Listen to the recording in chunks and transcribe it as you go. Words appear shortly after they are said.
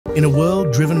In a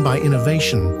world driven by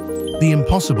innovation, the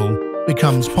impossible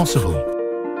becomes possible.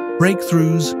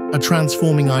 Breakthroughs are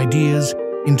transforming ideas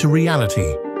into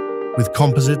reality, with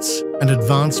composites and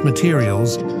advanced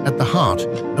materials at the heart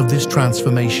of this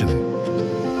transformation.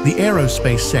 The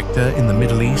aerospace sector in the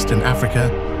Middle East and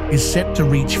Africa is set to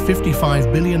reach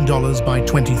 $55 billion by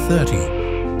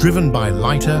 2030, driven by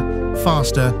lighter,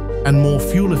 faster, and more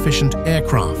fuel-efficient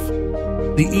aircraft.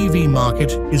 The EV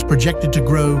market is projected to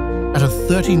grow at a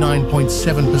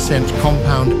 39.7%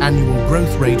 compound annual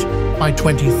growth rate by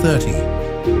 2030,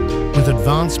 with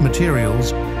advanced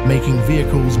materials making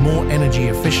vehicles more energy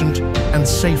efficient and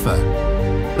safer.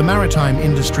 The maritime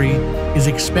industry is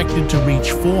expected to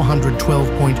reach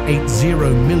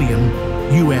 $412.80 million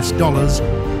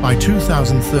by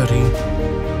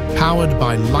 2030, powered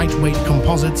by lightweight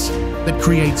composites that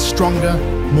create stronger,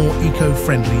 more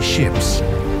eco-friendly ships.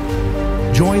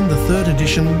 Join the third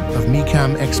edition of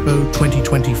MECAM Expo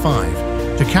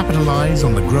 2025 to capitalize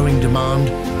on the growing demand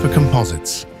for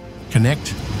composites.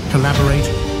 Connect, collaborate,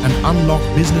 and unlock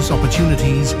business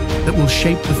opportunities that will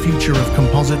shape the future of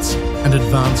composites and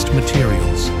advanced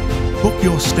materials. Book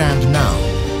your stand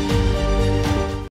now